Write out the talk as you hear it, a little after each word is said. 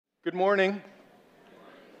Good morning.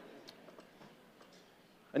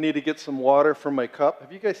 I need to get some water from my cup.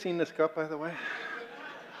 Have you guys seen this cup, by the way?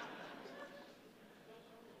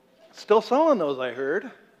 Still selling those, I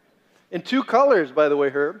heard. In two colors, by the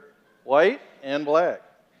way, Herb. White and black.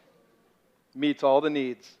 Meets all the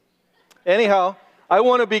needs. Anyhow, I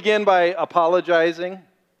want to begin by apologizing.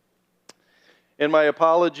 And my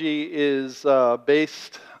apology is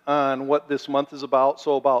based on what this month is about.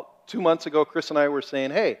 So about 2 months ago, Chris and I were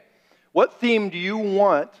saying, hey, what theme do you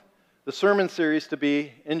want the sermon series to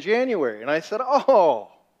be in January? And I said,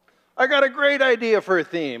 oh, I got a great idea for a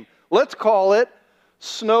theme. Let's call it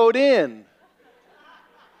Snowed In.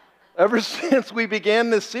 Ever since we began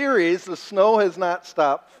this series, the snow has not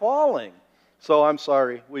stopped falling. So I'm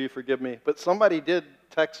sorry, will you forgive me? But somebody did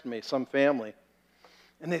text me, some family,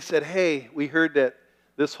 and they said, hey, we heard that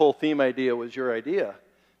this whole theme idea was your idea.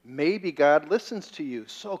 Maybe God listens to you.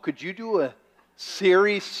 So could you do a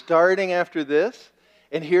series starting after this?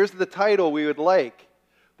 And here's the title we would like,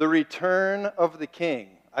 The Return of the King.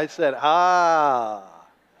 I said,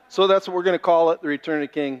 So that's what we're going to call it, The Return of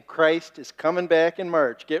the King. Christ is coming back in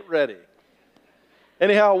March. Get ready.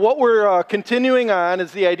 Anyhow, what we're continuing on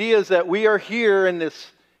is the idea is that we are here in this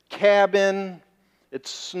cabin. It's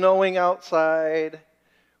snowing outside.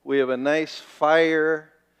 We have a nice fire.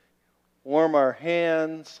 Warm our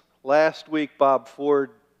hands. Last week, Bob Ford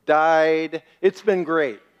died. It's been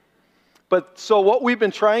great. But so what we've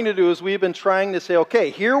been trying to do is we've been trying to say, okay,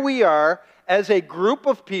 here we are as a group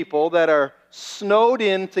of people that are snowed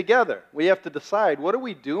in together. We have to decide, what are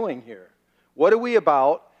we doing here? What are we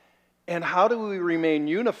about? And how do we remain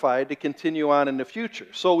unified to continue on in the future?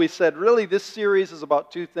 So we said, really, this series is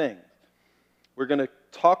about two things. We're going to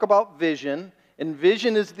talk about vision, and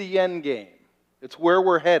vision is the end game. It's where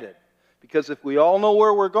we're headed. Because if we all know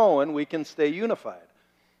where we're going, we can stay unified.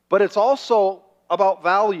 But it's also about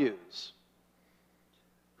values.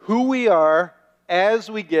 Who we are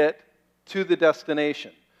as we get to the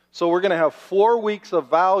destination. So we're going to have 4 weeks of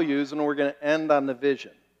values, and we're going to end on the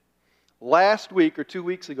vision. Last week or 2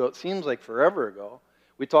 weeks ago, it seems like forever ago,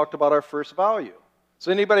 we talked about our first value.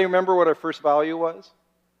 So anybody remember what our first value was?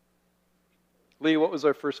 Lee, what was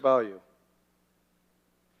our first value?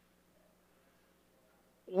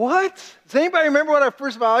 What? Does anybody remember what our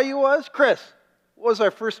first value was? Chris, what was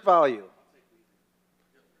our first value?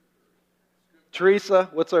 Teresa,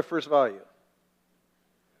 what's our first value?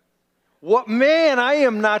 What? Man, I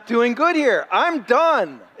am not doing good here. I'm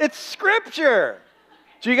done. It's Scripture.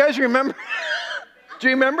 Do you guys remember? Do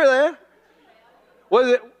you remember that? What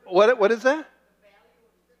is it? What is that?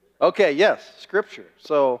 Okay, yes, Scripture.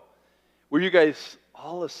 So, were you guys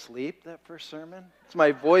all asleep that first sermon? It's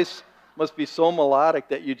my voice must be so melodic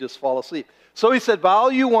that you just fall asleep. So he said,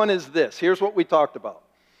 value one is this. Here's what we talked about.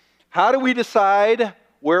 How do we decide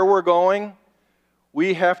where we're going?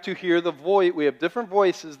 We have to hear the voice. We have different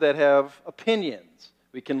voices that have opinions.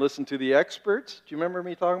 We can listen to the experts. Do you remember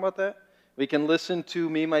me talking about that? We can listen to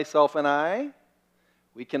me, myself, and I.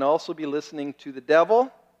 We can also be listening to the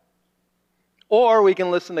devil. Or we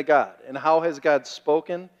can listen to God. And how has God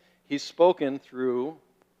spoken? He's spoken through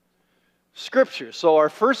Scripture. So our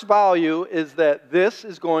first value is that this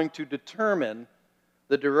is going to determine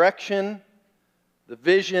the direction, the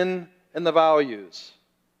vision, and the values.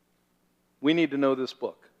 We need to know this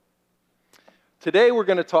book. Today we're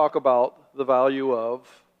going to talk about the value of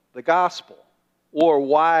the gospel, or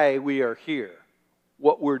why we are here,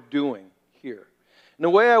 what we're doing here. And the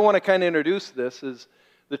way I want to kind of introduce this is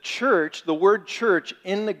the church, the word church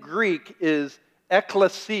in the Greek is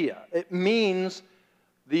ekklesia. It means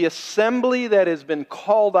the assembly that has been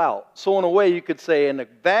called out. So in a way you could say in a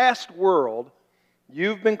vast world,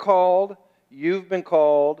 you've been called, you've been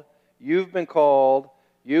called, you've been called,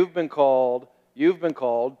 you've been called, you've been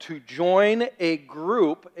called to join a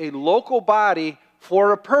group, a local body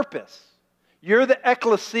for a purpose. You're the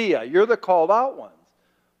ekklesia, you're the called out ones.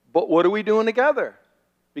 But what are we doing together?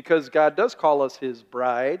 Because God does call us His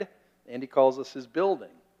bride, and He calls us His building.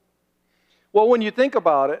 Well, when you think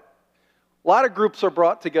about it, a lot of groups are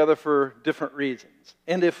brought together for different reasons.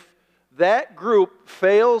 And if that group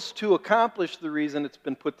fails to accomplish the reason it's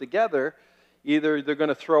been put together, either they're going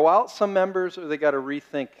to throw out some members or they got to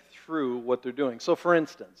rethink through what they're doing. So for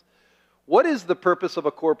instance, what is the purpose of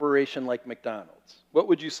a corporation like McDonald's? What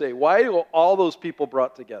would you say? Why are all those people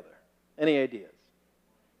brought together? Any ideas?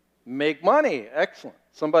 Make money. Excellent.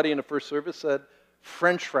 Somebody in the first service said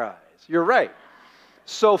French fries. You're right.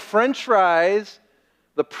 So French fries,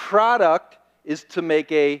 the product is to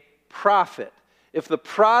make a profit. If the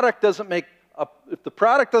product doesn't make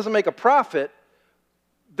a profit,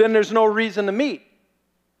 then there's no reason to meet.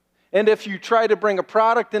 And if you try to bring a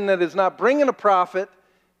product in that is not bringing a profit,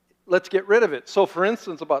 let's get rid of it. So for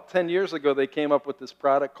instance, about 10 years ago, they came up with this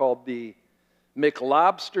product called the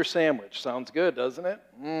McLobster sandwich. Sounds good, doesn't it?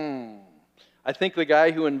 I think the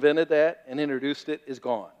guy who invented that and introduced it is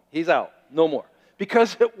gone. He's out. No more.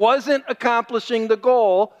 Because it wasn't accomplishing the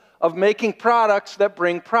goal of making products that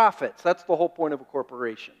bring profits. That's the whole point of a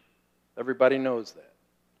corporation. Everybody knows that.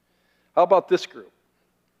 How about this group?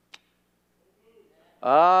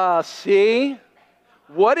 See?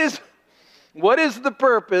 What is the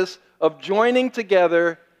purpose of joining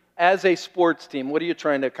together as a sports team? What are you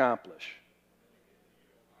trying to accomplish?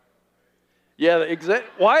 Yeah,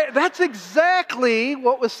 why? That's exactly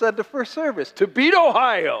what was said to first service. To beat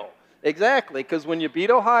Ohio. Exactly, because when you beat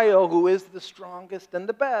Ohio, who is the strongest and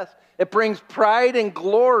the best, it brings pride and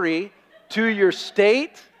glory to your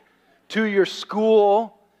state, to your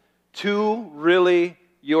school, to really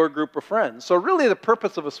your group of friends. So really the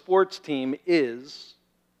purpose of a sports team is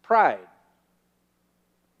pride.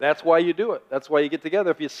 That's why you do it. That's why you get together.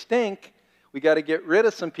 If you stink, we got to get rid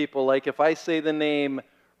of some people. Like if I say the name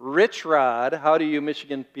Rich Rod, how do you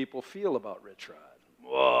Michigan people feel about Rich Rod?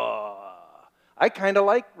 Whoa. I kind of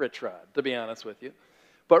like Rich Rod, to be honest with you.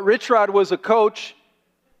 But Rich Rod was a coach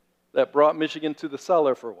that brought Michigan to the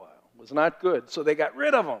cellar for a while. It was not good, so they got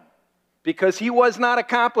rid of him because he was not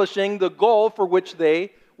accomplishing the goal for which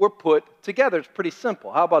they were put together. It's pretty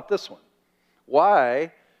simple. How about this one?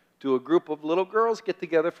 Why do a group of little girls get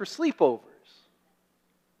together for sleepovers?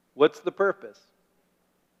 What's the purpose?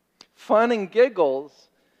 Fun and giggles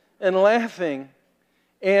and laughing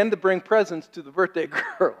and to bring presents to the birthday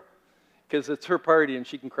girl because it's her party and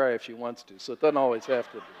she can cry if she wants to, so it doesn't always have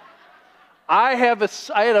to be. I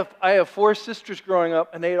have 4 sisters growing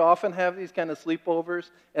up, and they'd often have these kind of sleepovers,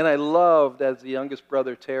 and I loved, as the youngest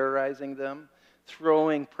brother, terrorizing them,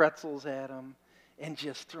 throwing pretzels at them, and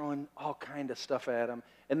just throwing all kind of stuff at them.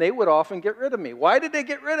 And they would often get rid of me. Why did they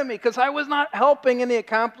get rid of me? Because I was not helping in the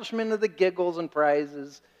accomplishment of the giggles and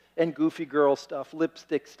prizes and goofy girl stuff,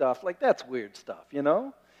 lipstick stuff. Like, that's weird stuff, you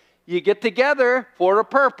know? You get together for a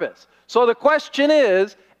purpose. So the question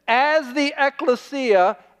is, as the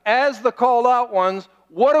ecclesia, as the called out ones,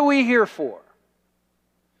 what are we here for?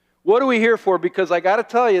 What are we here for? Because I got to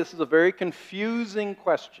tell you, this is a very confusing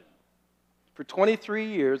question. For 23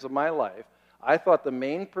 years of my life, I thought the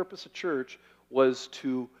main purpose of church was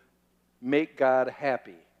to make God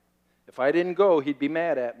happy. If I didn't go, he'd be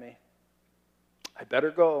mad at me. I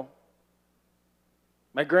better go.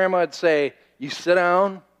 My grandma would say, you sit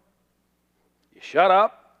down, you shut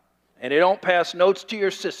up, and you don't pass notes to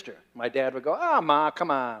your sister. My dad would go, Ma,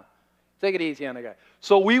 come on. Take it easy on the guy.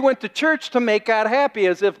 So we went to church to make God happy,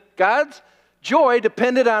 as if God's joy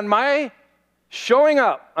depended on my showing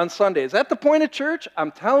up on Sunday. Is that the point of church?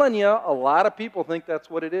 I'm telling you, a lot of people think that's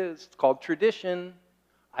what it is. It's called tradition.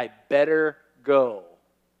 I better go.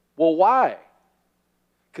 Well, why?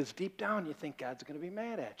 Because deep down you think God's going to be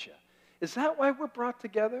mad at you. Is that why we're brought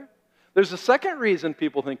together? There's a second reason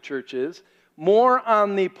people think church is more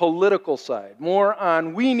on the political side, more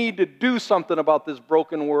on we need to do something about this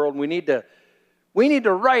broken world. We need to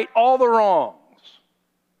right all the wrongs.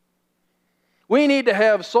 We need to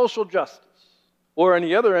have social justice. Or on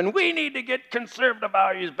the other end, we need to get conservative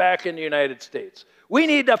values back in the United States. We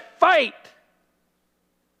need to fight.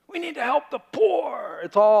 We need to help the poor.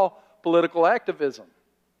 It's all political activism.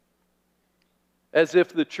 As if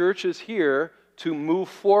the church is here to move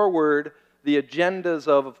forward the agendas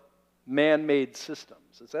of man-made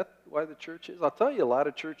systems. Is that why the church is? I'll tell you, a lot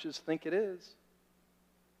of churches think it is.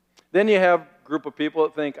 Then you have a group of people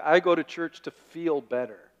that think, I go to church to feel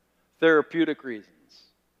better. Therapeutic reasons.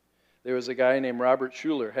 There was a guy named Robert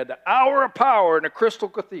Schuller, had the hour of power in the Crystal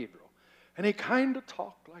Cathedral. And he kind of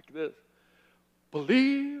talked like this.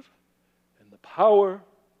 Believe in the power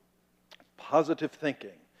of positive thinking.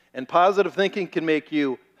 And positive thinking can make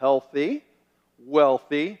you healthy,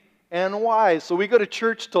 wealthy, and wise. So we go to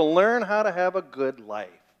church to learn how to have a good life.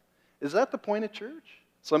 Is that the point of church?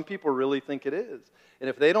 Some people really think it is. And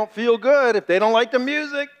if they don't feel good, if they don't like the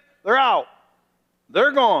music, they're out.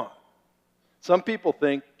 They're gone. Some people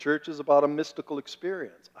think church is about a mystical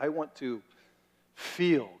experience. I want to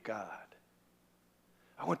feel God.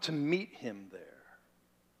 I want to meet him there.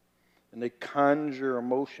 And they conjure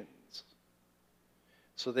emotions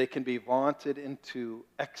so they can be vaunted into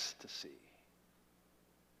ecstasy.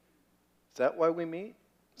 Is that why we meet?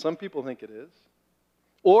 Some people think it is.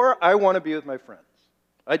 Or I want to be with my friends.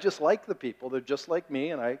 I just like the people. They're just like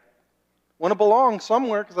me, and I want to belong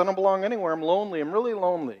somewhere because I don't belong anywhere. I'm lonely. I'm really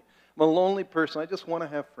lonely. I'm a lonely person. I just want to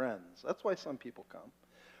have friends. That's why some people come.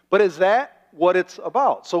 But is that what it's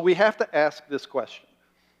about? So we have to ask this question.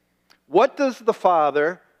 What does the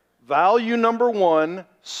Father, value number one,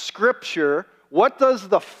 Scripture, what does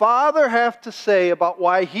the Father have to say about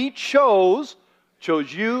why He chose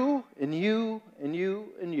you and you and you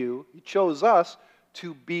and you? He chose us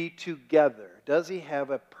to be together. Does He have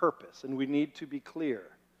a purpose? And we need to be clear.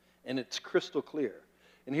 And it's crystal clear.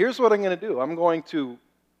 And here's what I'm going to do. I'm going to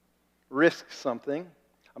risk something.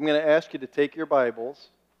 I'm going to ask you to take your Bibles,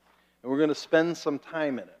 and we're going to spend some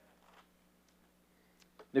time in it.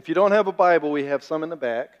 And if you don't have a Bible, we have some in the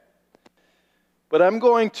back. But I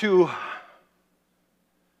went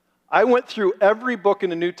through every book in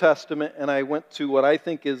the New Testament, and I went to what I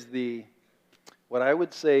think is what I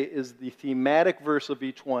would say is the thematic verse of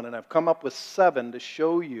each one. And I've come up with 7 to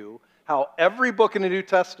show you how every book in the New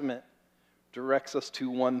Testament directs us to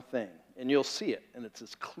one thing. And you'll see it, and it's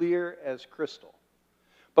as clear as crystal.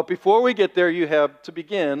 But before we get there, you have to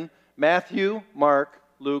begin Matthew, Mark,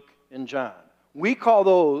 Luke, and John. We call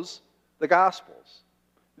those the Gospels,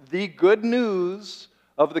 the good news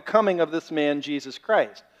of the coming of this man, Jesus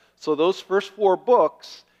Christ. So those first 4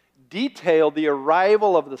 books detailed the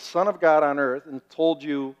arrival of the Son of God on earth and told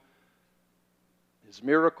you His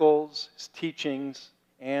miracles, His teachings,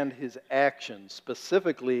 and His actions,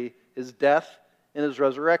 specifically His death and His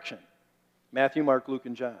resurrection. Matthew, Mark, Luke,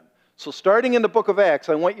 and John. So starting in the book of Acts,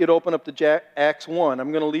 I want you to open up to Acts 1.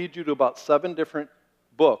 I'm going to lead you to about 7 different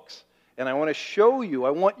books. And I want to show you,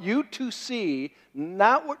 I want you to see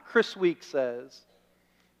not what Chris Week says,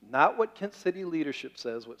 not what Kent City leadership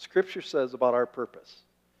says, what Scripture says about our purpose.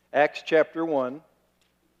 Acts chapter 1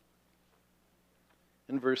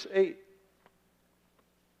 and verse 8.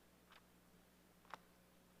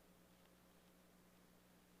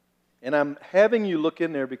 And I'm having you look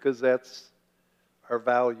in there because that's our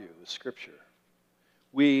value, the Scripture.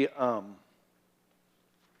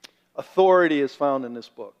 Authority is found in this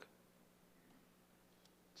book.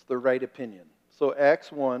 It's the right opinion. So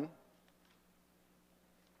Acts 1.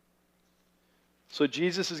 So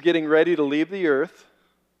Jesus is getting ready to leave the earth.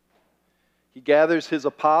 He gathers His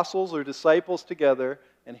apostles or disciples together,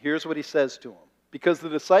 and here's what He says to them. Because the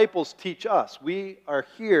disciples teach us. We are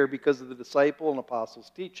here because of the disciple and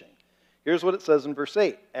apostles' teaching. Here's what it says in verse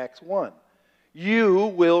 8, Acts 1. You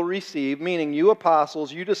will receive, meaning you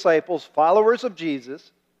apostles, you disciples, followers of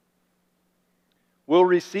Jesus, will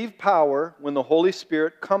receive power when the Holy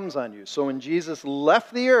Spirit comes on you. So when Jesus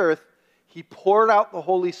left the earth, He poured out the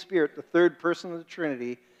Holy Spirit, the third person of the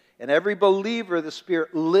Trinity, and every believer, the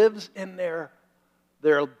Spirit lives in their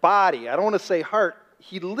body. I don't want to say heart.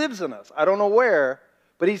 He lives in us. I don't know where,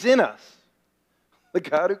 but He's in us. The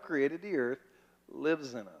God who created the earth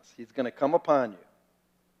lives in us. He's going to come upon you.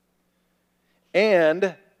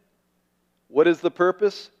 And what is the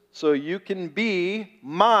purpose? So you can be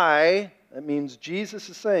that means Jesus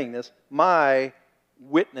is saying this, my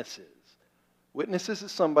witnesses. Witnesses is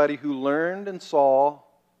somebody who learned and saw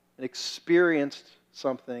and experienced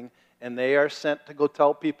something, and they are sent to go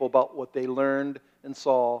tell people about what they learned and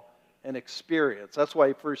saw and experienced. That's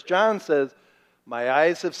why 1 John says, my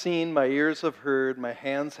eyes have seen, my ears have heard, my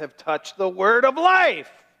hands have touched the word of life.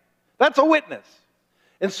 That's a witness.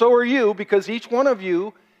 And so are you, because each one of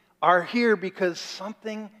you are here because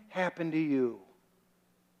something happened to you.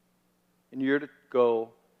 And you're to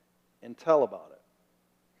go and tell about it.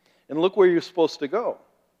 And look where you're supposed to go.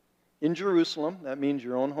 In Jerusalem, that means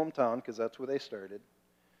your own hometown, because that's where they started.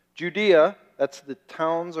 Judea, that's the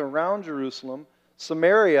towns around Jerusalem.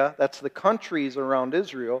 Samaria, that's the countries around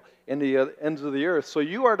Israel, and the ends of the earth. So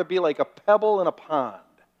you are to be like a pebble in a pond.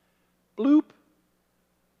 Bloop.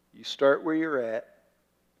 You start where you're at.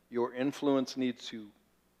 Your influence needs to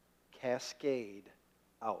cascade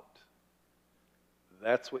out.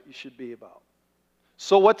 That's what you should be about.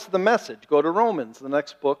 So what's the message? Go to Romans, the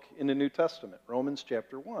next book in the New Testament. Romans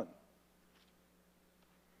chapter 1.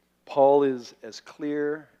 Paul is as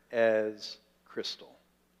clear as crystal.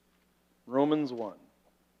 Romans 1.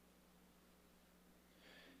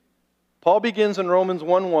 Paul begins in Romans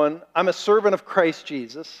 1:1. I'm a servant of Christ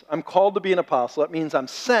Jesus. I'm called to be an apostle. That means I'm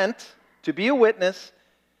sent to be a witness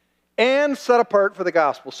and set apart for the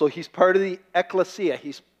gospel. So he's part of the ecclesia.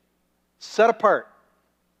 He's set apart.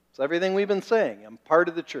 It's everything we've been saying. I'm part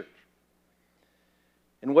of the church.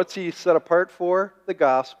 And what's he set apart for? The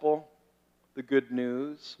gospel, the good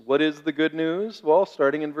news. What is the good news? Well,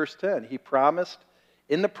 starting in verse 10, he promised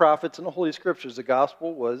in the prophets and the Holy Scriptures, the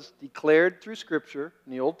gospel was declared through Scripture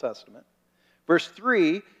in the Old Testament. Verse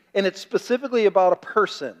 3, and it's specifically about a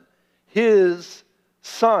person, his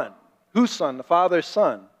son. Whose son? The Father's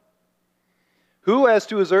son. Who, as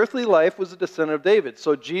to his earthly life, was a descendant of David.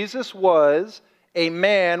 So Jesus was a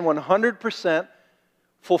man 100%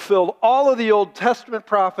 fulfilled all of the Old Testament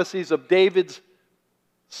prophecies of David's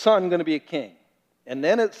son going to be a king. And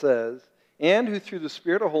then it says, and who through the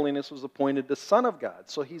Spirit of holiness was appointed the Son of God.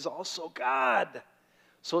 So he's also God.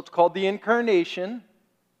 So it's called the Incarnation.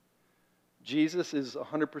 Jesus is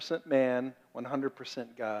 100% man, 100%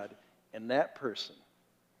 God, and that person.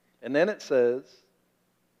 And then it says,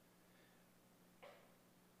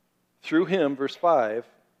 through him, verse 5,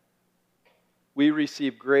 we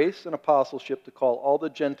receive grace and apostleship to call all the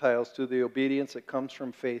Gentiles to the obedience that comes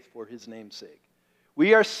from faith for his name's sake.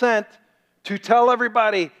 We are sent to tell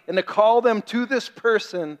everybody and to call them to this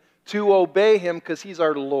person to obey him because he's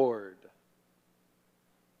our Lord.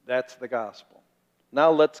 That's the gospel. Now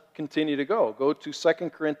let's continue to go. Go to 2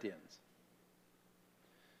 Corinthians.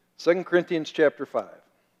 2 Corinthians chapter 5.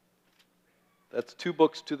 That's 2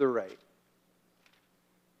 books to the right.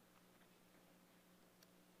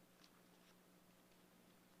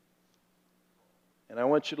 And I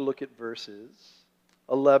want you to look at verses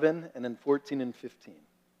 11 and then 14 and 15.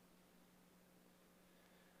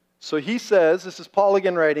 So he says, this is Paul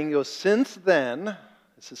again writing, he goes, since then,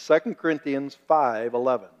 this is 2 Corinthians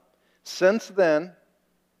 5:11. Since then,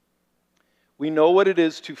 we know what it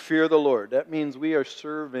is to fear the Lord. That means we are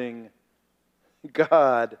serving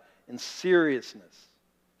God in seriousness.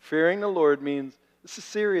 Fearing the Lord means this is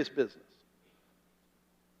serious business.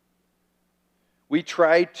 We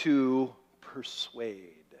try to persuade.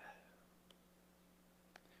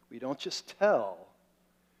 We don't just tell,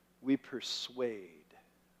 we persuade.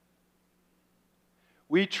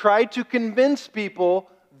 We try to convince people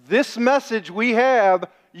this message we have,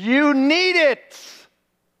 you need it.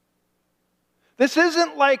 This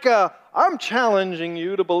isn't like I'm challenging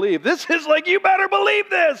you to believe. This is like, you better believe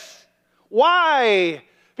this. Why?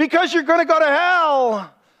 Because you're going to go to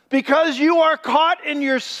hell. Because you are caught in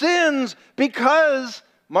your sins. Because,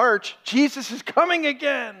 March, Jesus is coming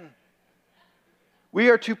again. We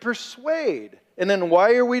are to persuade. And then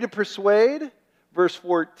why are we to persuade? Verse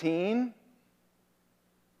 14.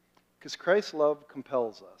 Because Christ's love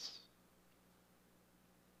compels us.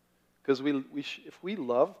 Because if we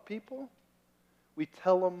love people, we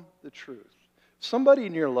tell them the truth. If somebody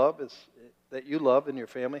in your love that you love in your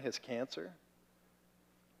family has cancer,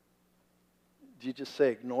 do you just say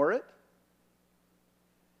ignore it?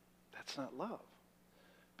 That's not love.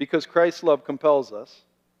 Because Christ's love compels us,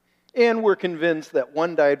 and we're convinced that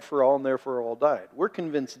one died for all and therefore all died. We're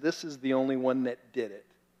convinced this is the only one that did it.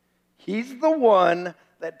 He's the one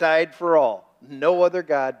that died for all. No other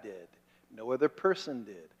God did. No other person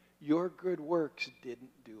did. Your good works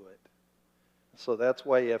didn't do it. So that's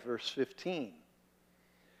why you have verse 15.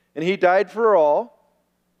 And he died for all,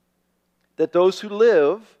 that those who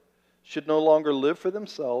live should no longer live for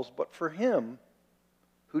themselves, but for him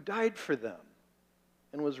who died for them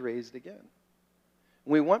and was raised again.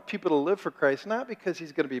 We want people to live for Christ, not because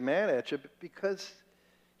he's going to be mad at you, but because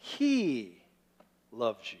he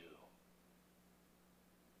loves you.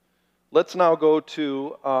 Let's now go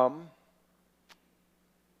to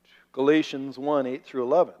Galatians 1, 8 through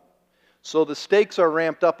 11. So the stakes are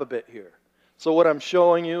ramped up a bit here. So what I'm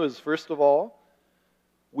showing you is, first of all,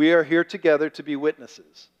 we are here together to be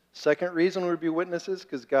witnesses. Second reason we'll be witnesses,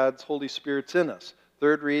 because God's Holy Spirit's in us.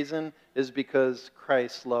 Third reason is because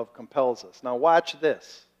Christ's love compels us. Now watch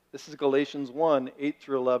this. This is Galatians 1, 8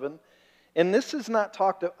 through 11. And this is not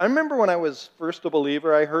talked about. I remember when I was first a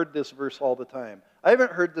believer, I heard this verse all the time. I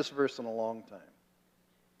haven't heard this verse in a long time.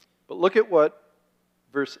 But look at what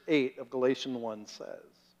verse 8 of Galatians 1 says.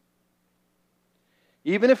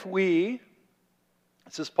 Even if we,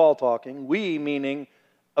 this is Paul talking, we meaning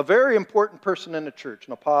a very important person in the church,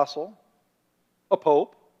 an apostle, a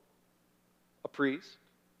pope, a priest,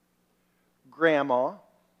 grandma,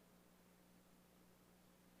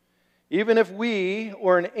 even if we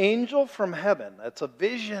or an angel from heaven, that's a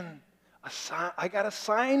vision, I got a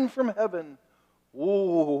sign from heaven.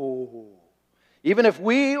 Whoa. Even if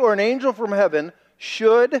we or an angel from heaven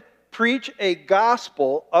should preach a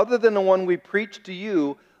gospel other than the one we preach to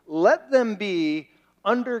you, let them be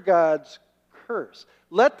under God's curse.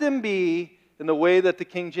 Let them be, in the way that the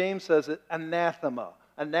King James says it, anathema.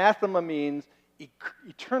 Anathema means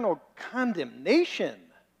eternal condemnation.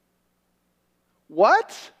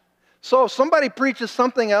 What? So if somebody preaches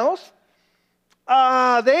something else,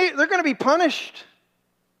 they're going to be punished.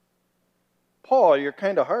 Paul, you're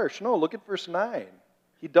kind of harsh. No, look at verse 9.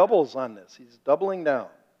 He doubles on this. He's doubling down.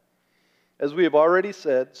 As we have already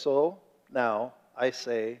said, so now I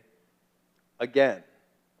say again.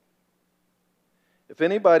 If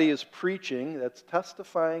anybody is preaching, that's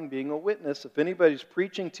testifying, being a witness, if anybody's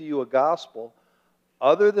preaching to you a gospel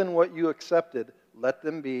other than what you accepted, let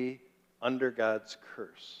them be under God's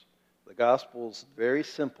curse. The gospel is very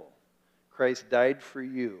simple. Christ died for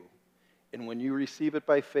you, and when you receive it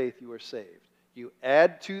by faith, you are saved. You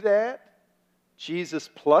add to that Jesus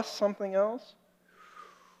plus something else,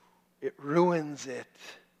 it ruins it.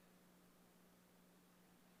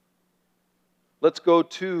 Let's go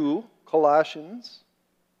to Colossians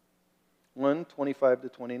 1:25 to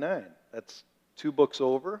 29. That's 2 books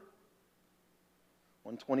over.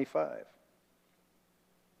 1:25.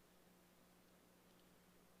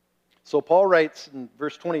 So Paul writes in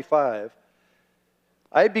verse 25,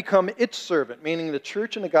 I become its servant, meaning the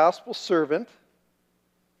church and the gospel servant,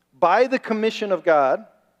 by the commission of God,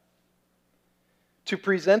 to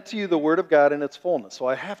present to you the word of God in its fullness. So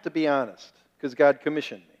I have to be honest, because God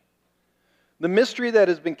commissioned me. The mystery that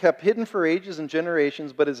has been kept hidden for ages and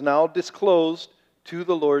generations, but is now disclosed to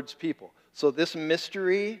the Lord's people. So this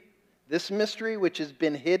mystery which has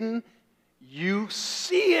been hidden, you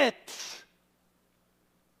see it.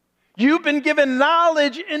 You've been given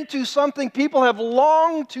knowledge into something people have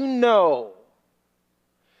longed to know.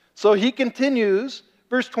 So he continues,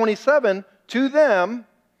 verse 27, to them,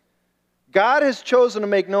 God has chosen to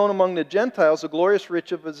make known among the Gentiles the glorious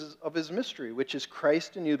riches of his mystery, which is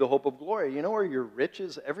Christ in you, the hope of glory. You know where your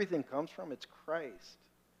riches, everything comes from? It's Christ.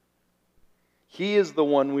 He is the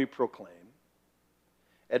one we proclaim,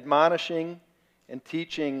 admonishing and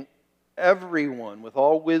teaching everyone with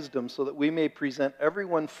all wisdom so that we may present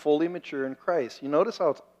everyone fully mature in Christ. You notice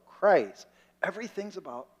how it's Christ. Everything's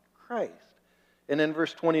about Christ. And in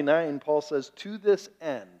verse 29, Paul says, to this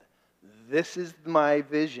end, this is my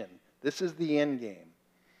vision. This is the end game.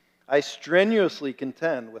 I strenuously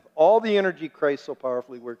contend with all the energy Christ so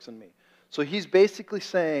powerfully works in me. So he's basically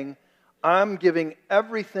saying, I'm giving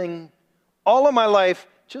everything, all of my life,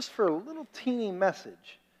 just for a little teeny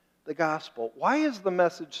message, the gospel. Why is the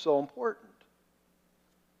message so important?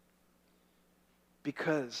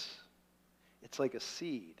 Because it's like a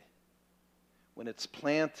seed. When it's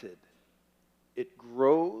planted, it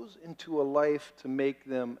grows into a life to make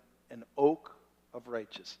them an oak of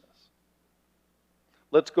righteousness.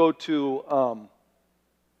 Let's go to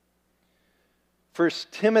 1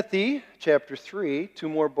 Timothy chapter 3, 2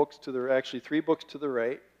 more books to the, actually 3 books to the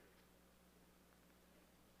right.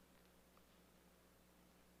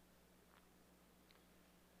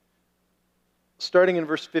 Starting in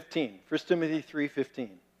verse 15, 1 Timothy 3:15.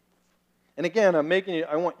 And again, I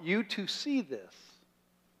want you to see this.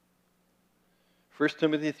 1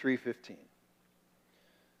 Timothy 3:15.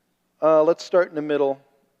 Let's start in the middle.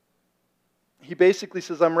 He basically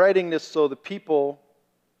says, I'm writing this so the people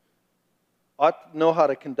ought to know how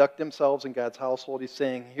to conduct themselves in God's household. He's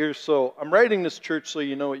saying, I'm writing this, church, so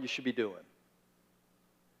you know what you should be doing.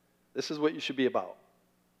 This is what you should be about.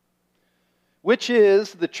 Which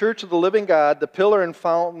is the church of the living God, the pillar and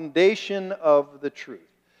foundation of the truth.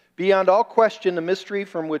 Beyond all question, the mystery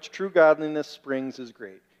from which true godliness springs is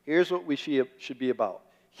great. Here's what we should be about.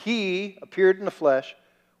 He appeared in the flesh,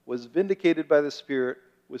 was vindicated by the Spirit,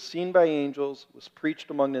 was seen by angels, was preached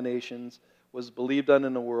among the nations, was believed on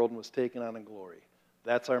in the world, and was taken on in glory.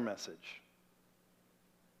 That's our message.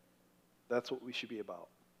 That's what we should be about.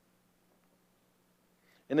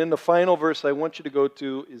 And then the final verse I want you to go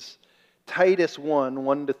to is Titus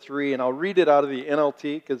 1:1-3, and I'll read it out of the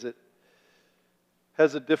NLT because it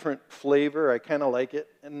has a different flavor. I kind of like it.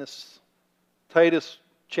 And this Titus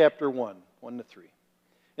chapter 1:1-3.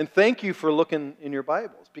 And thank you for looking in your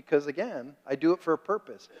Bibles because, again, I do it for a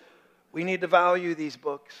purpose. We need to value these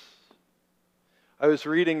books. I was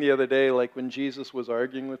reading the other day, like when Jesus was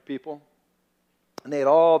arguing with people, and they had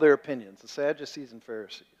all their opinions, the Sadducees and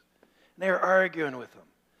Pharisees. And they were arguing with him,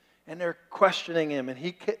 and they're questioning him. And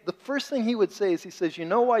the first thing he would say is, he says, you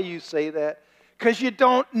know why you say that? Because you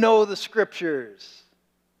don't know the Scriptures.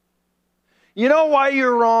 You know why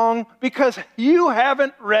you're wrong? Because you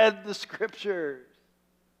haven't read the Scriptures.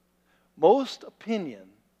 Most opinion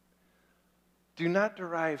do not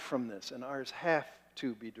derive from this, and ours have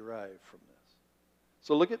to be derived from this.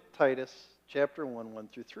 So look at Titus chapter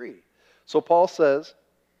 1:1-3. So Paul says,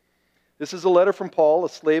 this is a letter from Paul, a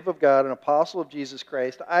slave of God, an apostle of Jesus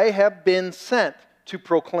Christ. I have been sent to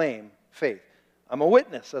proclaim faith. I'm a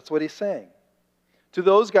witness, that's what he's saying. To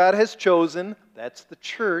those God has chosen, that's the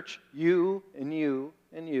church, you and you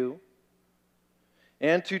and you,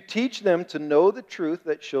 and to teach them to know the truth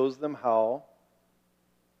that shows them how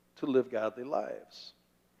to live godly lives.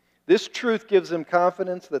 This truth gives them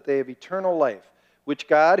confidence that they have eternal life, which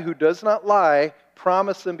God, who does not lie,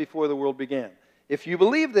 promised them before the world began. If you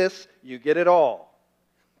believe this, you get it all.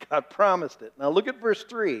 God promised it. Now look at verse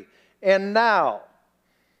 3. And now,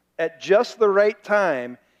 at just the right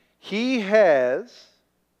time, He has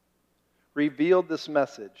revealed this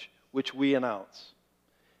message which we announce.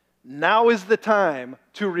 Now is the time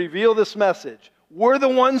to reveal this message. We're the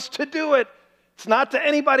ones to do it. It's not to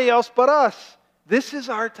anybody else but us. This is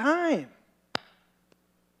our time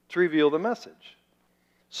to reveal the message.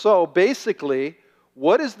 So basically,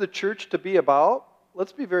 what is the church to be about?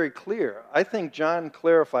 Let's be very clear. I think John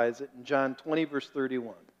clarifies it in John 20, verse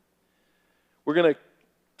 31. We're going to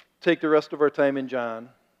take the rest of our time in John,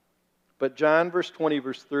 but John, verse 20,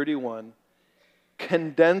 verse 31,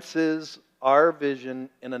 condenses our vision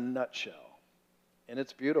in a nutshell, and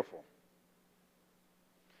it's beautiful.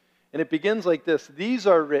 And it begins like this. These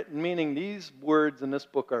are written, meaning these words in this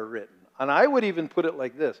book are written. And I would even put it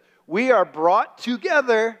like this. We are brought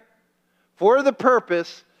together for the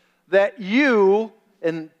purpose that you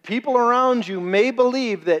and people around you may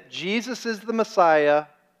believe that Jesus is the Messiah,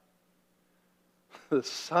 the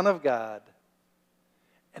Son of God,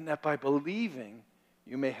 and that by believing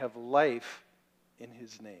you may have life in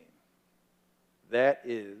His name. That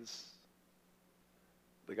is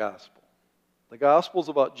the gospel. The gospel is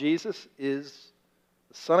about Jesus is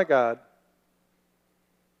the Son of God.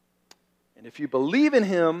 And if you believe in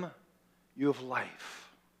Him, you have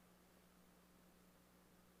life.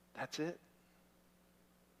 That's it.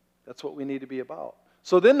 That's what we need to be about.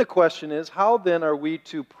 So then the question is, how then are we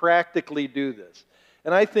to practically do this?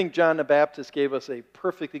 And I think John the Baptist gave us a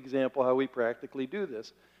perfect example how we practically do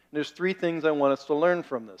this. And there's three things I want us to learn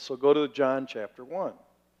from this. So go to John chapter 1.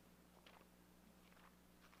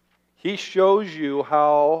 He shows you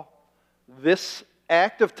how this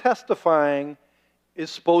act of testifying is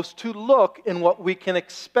supposed to look and what we can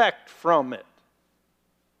expect from it.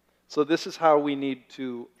 So this is how we need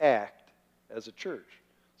to act as a church.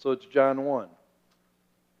 So it's John 1.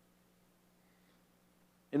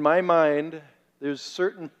 In my mind, there's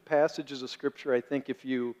certain passages of Scripture I think if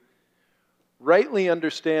you rightly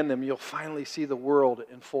understand them, you'll finally see the world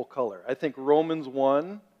in full color. I think Romans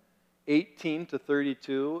 1, 18 to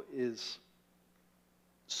 32 is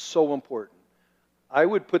so important. I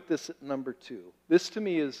would put this at number 2. This to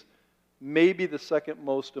me is maybe the second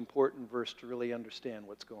most important verse to really understand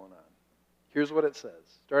what's going on. Here's what it says,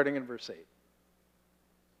 starting in verse 8.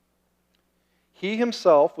 He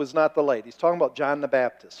himself was not the light. He's talking about John the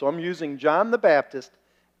Baptist. So I'm using John the Baptist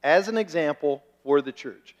as an example for the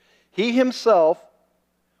church. He himself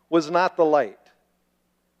was not the light.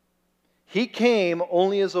 He came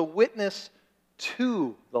only as a witness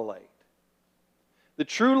to the light. The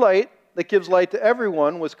true light that gives light to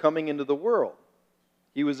everyone was coming into the world.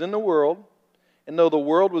 He was in the world, and though the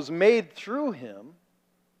world was made through him,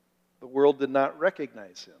 the world did not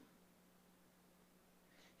recognize him.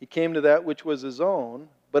 He came to that which was his own,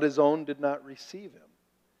 but his own did not receive him.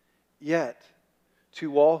 Yet,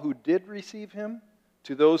 to all who did receive him,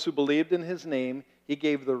 to those who believed in his name, he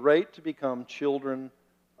gave the right to become children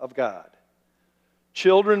of God.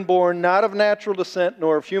 Children born not of natural descent,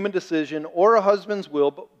 nor of human decision, or a husband's will,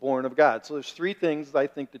 but born of God. So there's three things I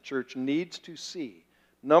think the church needs to see.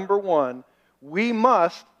 Number one, we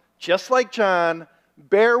must, just like John,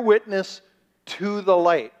 bear witness to the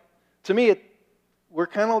light. To me, we're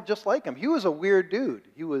kind of just like him. He was a weird dude.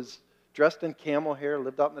 He was dressed in camel hair,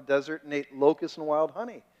 lived out in the desert, and ate locusts and wild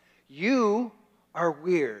honey. You are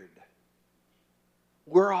weird.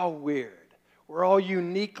 We're all weird. We're all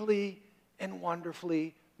uniquely and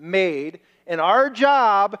wonderfully made. And our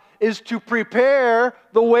job is to prepare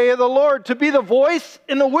the way of the Lord, to be the voice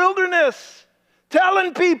in the wilderness,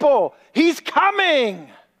 telling people, He's coming.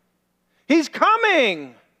 He's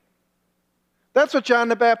coming. That's what John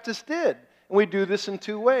the Baptist did. And we do this in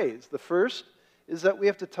two ways. The first is that we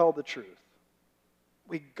have to tell the truth.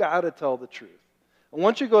 We got to tell the truth. And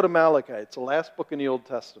once you go to Malachi, it's the last book in the Old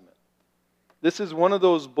Testament. This is one of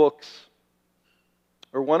those books,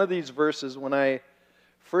 or one of these verses, when I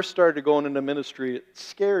first started going into ministry, it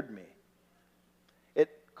scared me. It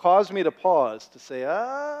caused me to pause to say,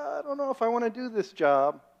 I don't know if I want to do this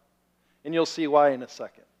job. And you'll see why in a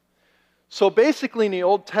second. So basically in the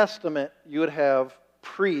Old Testament, you would have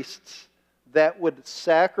priests that would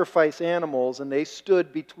sacrifice animals, and they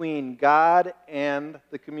stood between God and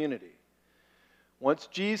the community. Once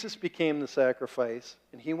Jesus became the sacrifice,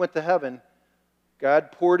 and He went to heaven,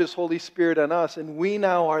 God poured His Holy Spirit on us, and we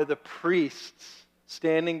now are the priests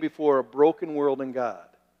standing before a broken world and God.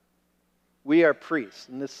 We are priests,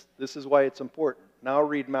 and this is why it's important. Now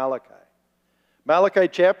read Malachi. Malachi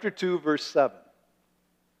chapter 2, verse 7.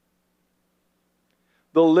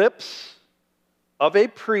 The lips of a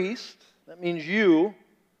priest, that means you,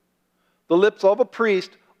 the lips of a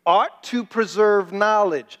priest ought to preserve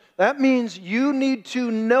knowledge. That means you need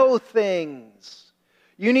to know things.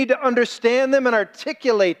 You need to understand them and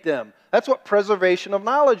articulate them. That's what preservation of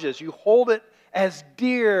knowledge is. You hold it as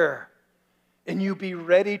dear, and you be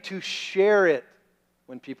ready to share it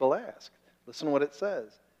when people ask. Listen to what it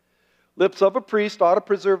says. Lips of a priest ought to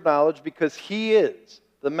preserve knowledge because he is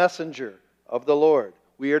the messenger of the Lord.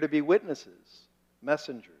 We are to be witnesses,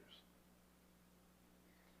 messengers.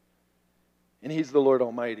 And he's the Lord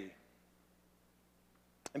Almighty.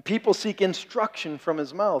 And people seek instruction from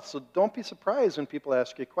his mouth, so don't be surprised when people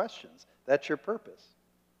ask you questions. That's your purpose.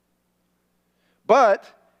 But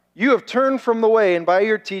you have turned from the way, and by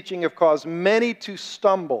your teaching have caused many to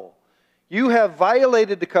stumble. You have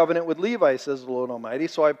violated the covenant with Levi, says the Lord Almighty,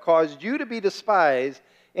 so I've caused you to be despised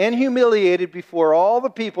and humiliated before all the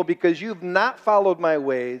people because you've not followed my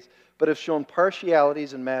ways, but have shown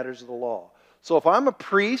partialities in matters of the law. So if I'm a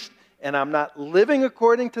priest and I'm not living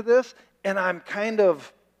according to this, and I'm kind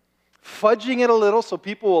of fudging it a little so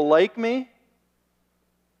people will like me,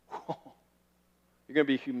 you're going to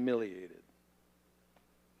be humiliated.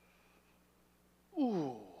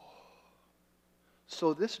 Ooh.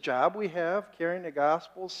 So this job we have, carrying the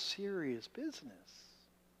gospel, is serious business.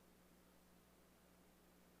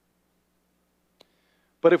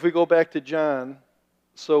 But if we go back to John,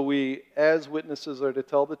 so we, as witnesses, are to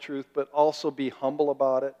tell the truth, but also be humble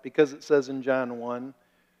about it, because it says in John 1,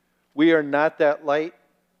 we are not that light.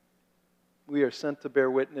 We are sent to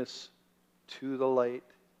bear witness to the light.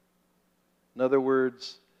 In other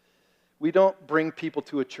words, we don't bring people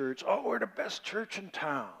to a church, oh, we're the best church in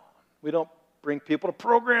town. We don't bring people to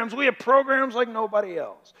programs. We have programs like nobody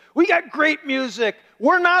else. We got great music.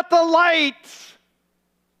 We're not the light.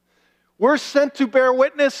 We're sent to bear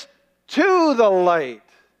witness to the light.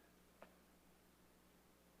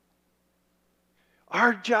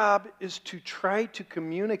 Our job is to try to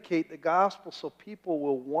communicate the gospel so people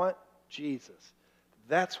will want Jesus.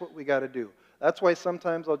 That's what we got to do. That's why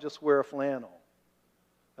sometimes I'll just wear a flannel.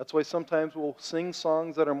 That's why sometimes we'll sing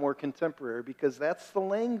songs that are more contemporary, because that's the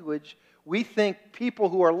language we think people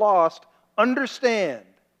who are lost understand.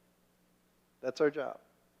 That's our job.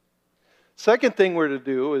 Second thing we're to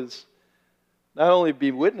do is not only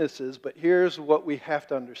be witnesses, but here's what we have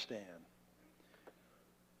to understand.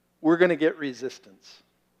 We're going to get resistance.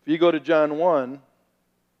 If you go to John 1, it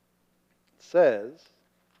says,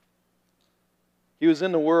 he was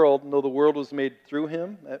in the world, and though the world was made through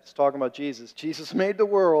him, that's talking about Jesus. Jesus made the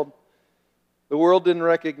world. The world didn't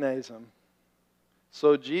recognize him.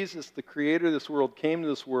 So Jesus, the creator of this world, came to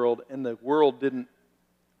this world, and the world didn't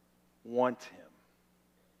want him.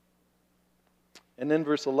 And then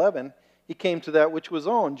verse 11, he came to that which was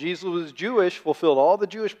own. Jesus was Jewish, fulfilled all the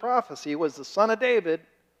Jewish prophecy, was the son of David,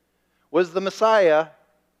 was the Messiah.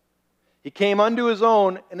 He came unto his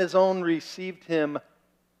own, and his own received him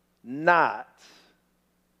not.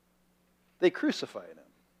 They crucified him.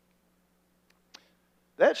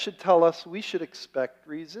 That should tell us we should expect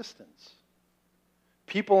resistance.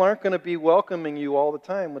 People aren't going to be welcoming you all the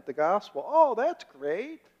time with the gospel. Oh, that's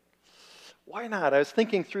great. Why not? I was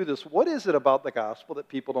thinking through this. What is it about the gospel that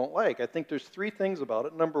people don't like? I think there's three things about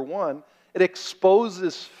it. Number one, it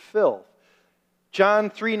exposes filth. John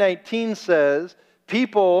 3:19 says,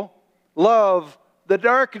 people love the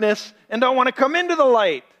darkness and don't want to come into the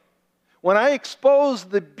light. When I expose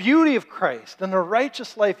the beauty of Christ and the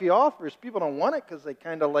righteous life he offers, people don't want it because they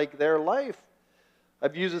kind of like their life.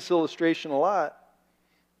 I've used this illustration a lot.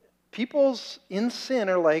 People's in sin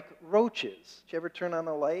are like roaches. Did you ever turn on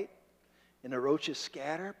a light and the roaches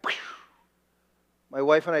scatter? My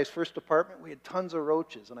wife and I's first apartment, we had tons of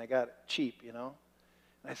roaches, and I got it cheap, you know.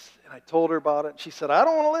 And I told her about it. She said, I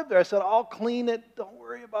don't want to live there. I said, I'll clean it. Don't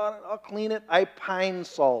worry about it. I'll clean it. I pine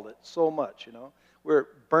salt it so much, you know, where it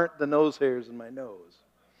burnt the nose hairs in my nose.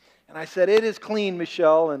 And I said, it is clean,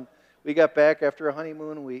 Michelle. And we got back after a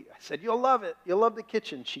honeymoon. I said, you'll love it. You'll love the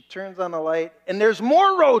kitchen. She turns on the light, and there's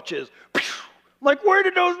more roaches. I'm like, where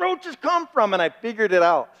did those roaches come from? And I figured it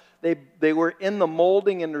out. They were in the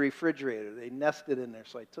molding in the refrigerator. They nested in there.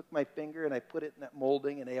 So I took my finger and I put it in that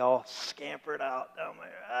molding, and they all scampered out down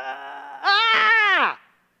there. Ah!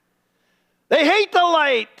 They hate the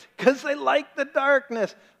light because they like the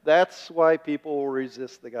darkness. That's why people will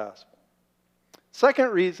resist the gospel.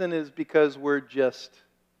 Second reason is because we're just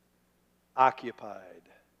occupied.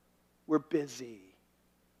 We're busy.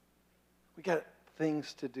 We got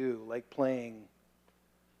things to do, like playing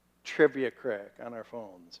Trivia Crack on our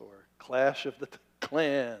phones, or Clash of the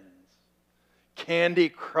Clans, Candy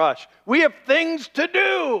Crush. We have things to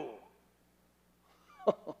do.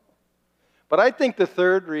 But I think the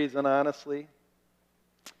third reason, honestly,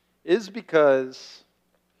 is because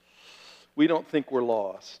we don't think we're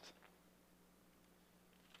lost.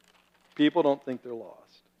 People don't think they're lost.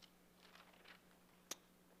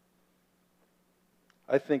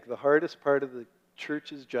 I think the hardest part of the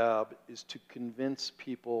church's job is to convince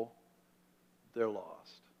people they're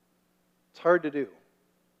lost. It's hard to do.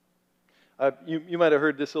 You might have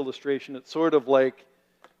heard this illustration. It's sort of like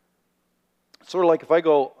if I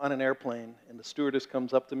go on an airplane and the stewardess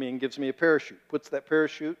comes up to me and gives me a parachute, puts that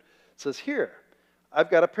parachute, says, "Here, I've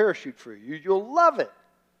got a parachute for you. You'll love it."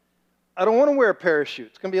 I don't want to wear a parachute.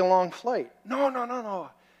 It's going to be a long flight. No.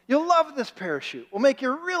 You'll love this parachute. We'll make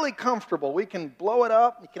you really comfortable. We can blow it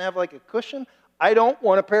up. You can have like a cushion. I don't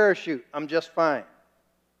want a parachute. I'm just fine.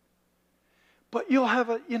 But you'll have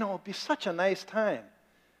it'll be such a nice time.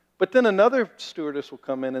 But then another stewardess will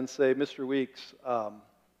come in and say, "Mr. Weeks,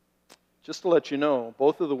 just to let you know,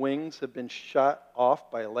 both of the wings have been shot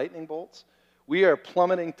off by lightning bolts. We are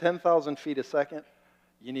plummeting 10,000 feet a second.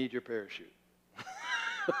 You need your parachute."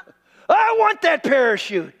 I want that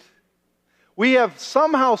parachute. We have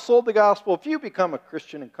somehow sold the gospel. If you become a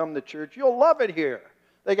Christian and come to church, you'll love it here.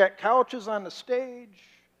 They got couches on the stage.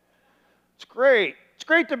 It's great. It's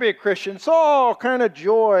great to be a Christian. It's all kind of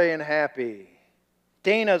joy and happy.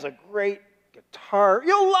 Dana's a great guitar.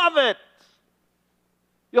 You'll love it.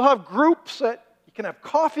 You'll have groups that you can have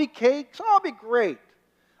coffee cakes. Oh, it'll be great.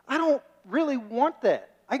 I don't really want that.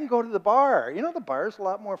 I can go to the bar. You know, the bar's a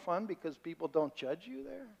lot more fun because people don't judge you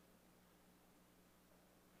there.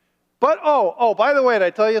 But, by the way, did I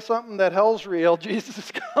tell you something? That hell's real. Jesus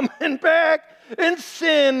is coming back, and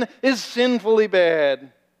sin is sinfully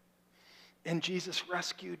bad. And Jesus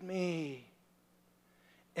rescued me.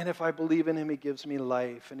 And if I believe in him, he gives me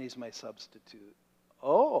life, and he's my substitute.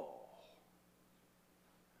 Oh,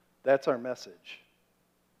 that's our message.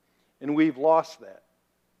 And we've lost that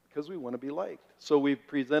because we want to be liked. So we've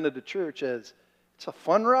presented the church as, it's a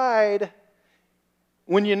fun ride.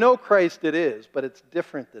 When you know Christ, it is, but it's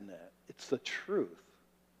different than that. It's the truth.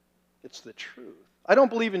 It's the truth. I don't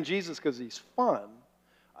believe in Jesus because he's fun.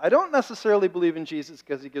 I don't necessarily believe in Jesus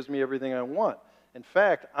because he gives me everything I want. In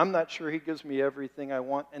fact, I'm not sure he gives me everything I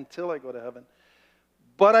want until I go to heaven.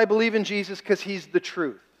 But I believe in Jesus because he's the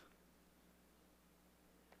truth.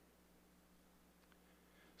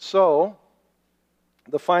 So,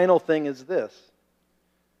 the final thing is this.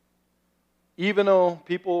 Even though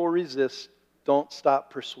people will resist, don't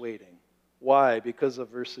stop persuading. Why? Because of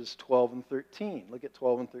verses 12 and 13. Look at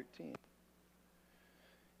 12 and 13.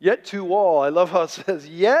 Yet to all, I love how it says,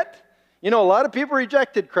 yet, a lot of people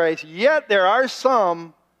rejected Christ, yet there are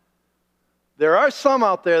some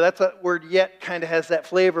out there, that word yet kind of has that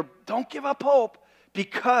flavor. Don't give up hope,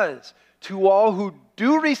 because to all who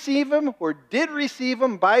do receive him, or did receive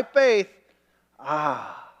him by faith,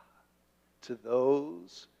 to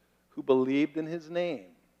those who believed in his name,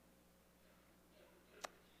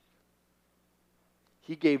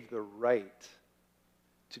 he gave the right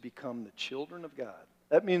to become the children of God.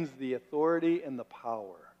 That means the authority and the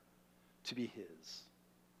power to be his.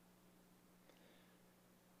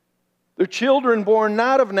 They're children born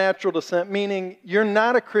not of natural descent, meaning you're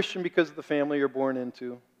not a Christian because of the family you're born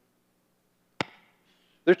into.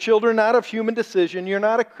 They're children not of human decision. You're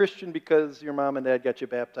not a Christian because your mom and dad got you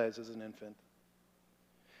baptized as an infant.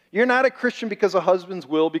 You're not a Christian because of husband's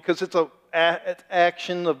will, because it's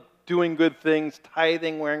action of doing good things,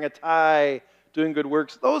 tithing, wearing a tie, doing good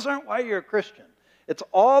works. Those aren't why you're a Christian. It's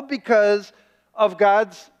all because of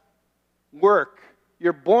God's work.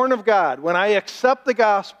 You're born of God. When I accept the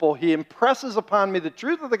gospel, he impresses upon me the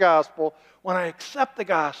truth of the gospel. When I accept the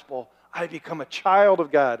gospel, I become a child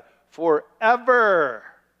of God forever.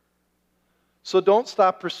 So don't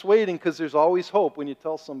stop persuading, because there's always hope when you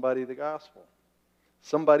tell somebody the gospel.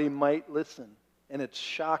 Somebody might listen, and it's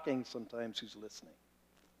shocking sometimes who's listening.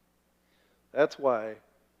 That's why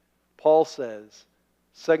Paul says,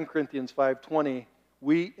 2 Corinthians 5:20,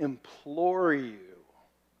 we implore you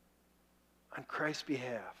on Christ's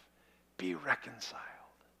behalf, be reconciled.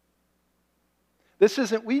 This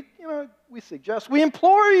isn't, we suggest, we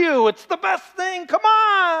implore you, it's the best thing, come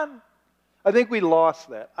on. I think we lost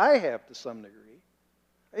that. I have to some degree.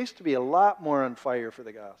 I used to be a lot more on fire for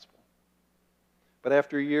the gospel. But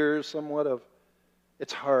after years somewhat of,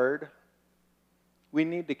 it's hard, we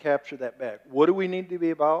need to capture that back. What do we need to be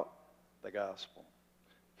about? The gospel.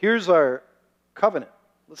 Here's our covenant.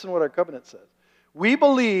 Listen to what our covenant says. We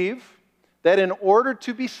believe that in order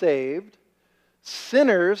to be saved,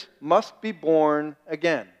 sinners must be born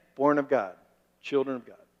again, born of God, children of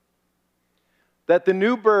God. That the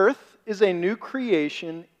new birth is a new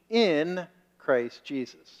creation in Christ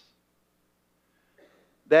Jesus.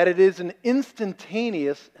 That it is an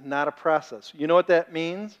instantaneous and not a process. You know what that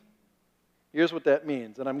means? Here's what that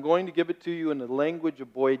means, and I'm going to give it to you in the language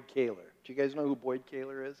of Boyd Kaler. Do you guys know who Boyd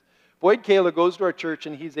Kaler is? Boyd Kaler goes to our church,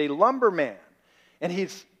 and he's a lumberman.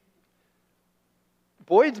 And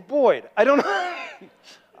Boyd's Boyd. I don't know.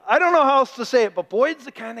 I don't know how else to say it, but Boyd's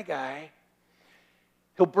the kind of guy,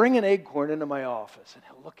 he'll bring an acorn into my office and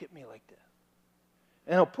he'll look at me like this.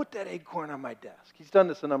 And he'll put that acorn on my desk. He's done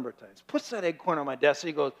this a number of times. Puts that acorn on my desk and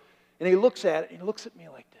he goes, and he looks at it and he looks at me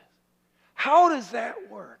like this. How does that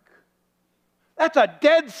work? That's a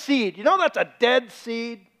dead seed. You know that's a dead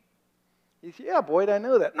seed? He said, yeah, Boyd, I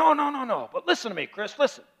know that. No. But listen to me, Chris,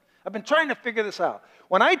 listen. I've been trying to figure this out.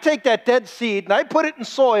 When I take that dead seed and I put it in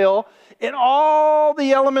soil and all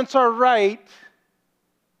the elements are right,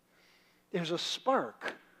 there's a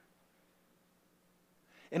spark.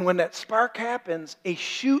 And when that spark happens, a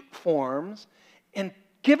shoot forms, and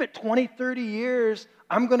give it 20, 30 years,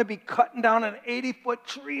 I'm going to be cutting down an 80-foot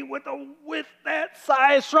tree with that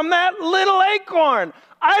size from that little acorn.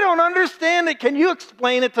 I don't understand it. Can you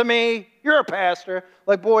explain it to me? You're a pastor.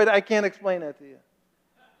 Like, Boyd, I can't explain that to you.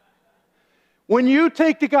 When you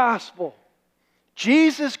take the gospel,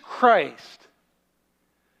 Jesus Christ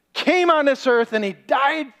came on this earth and he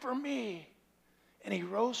died for me and he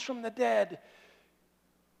rose from the dead.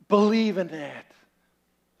 Believe in that.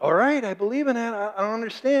 All right, I believe in that. I don't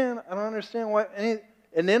understand. I don't understand why.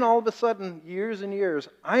 And then all of a sudden, years and years,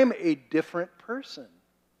 I'm a different person.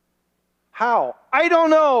 How? I don't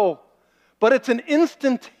know. But it's an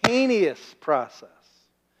instantaneous process.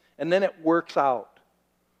 And then it works out.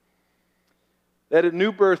 That at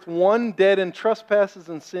new birth, one dead in trespasses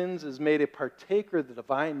and sins is made a partaker of the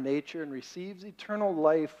divine nature and receives eternal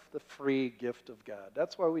life, the free gift of God.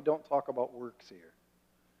 That's why we don't talk about works here.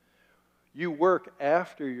 You work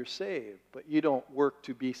after you're saved, but you don't work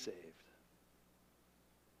to be saved.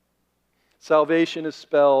 Salvation is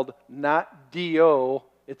spelled not D-O,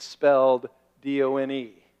 it's spelled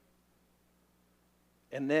D-O-N-E.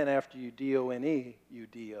 And then after you D-O-N-E, you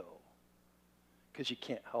D-O. Because you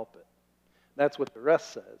can't help it. That's what the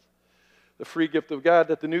rest says. The free gift of God,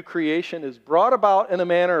 that the new creation is brought about in a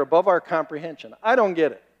manner above our comprehension. I don't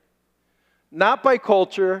get it. Not by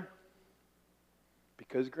culture,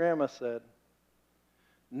 because Grandma said.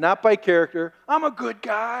 Not by character. I'm a good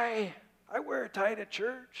guy. I wear a tie to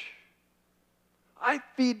church. I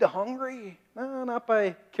feed the hungry. No, not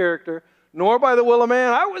by character. Nor by the will of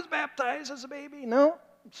man. I was baptized as a baby. No,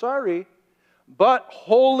 I'm sorry. But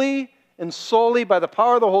wholly and solely by the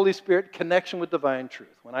power of the Holy Spirit, connection with divine truth.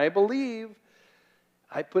 When I believe,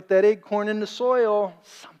 I put that acorn in the soil,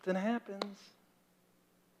 something happens.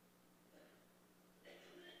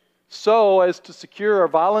 So as to secure our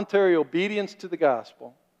voluntary obedience to the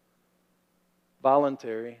gospel,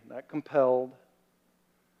 voluntary, not compelled,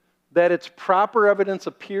 that its proper evidence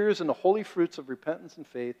appears in the holy fruits of repentance and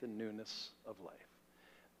faith and newness of life.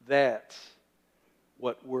 That's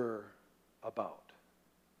what we're about.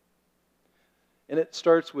 And it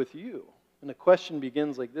starts with you. And the question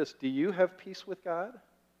begins like this. Do you have peace with God?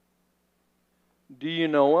 Do you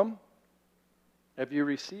know Him? Have you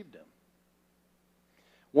received Him?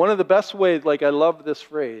 One of the best ways, like I love this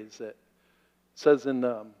phrase that says in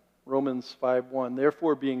Romans 5:1,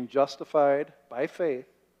 therefore being justified by faith,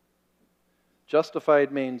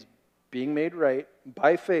 justified means being made right,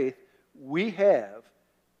 by faith, we have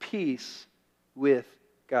peace with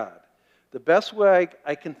God. The best way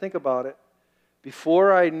I can think about it,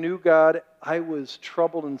 before I knew God, I was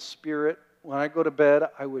troubled in spirit. When I go to bed,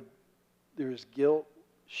 there's guilt,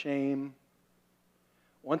 shame.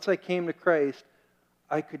 Once I came to Christ,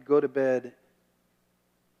 I could go to bed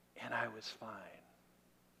and I was fine.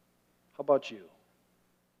 How about you?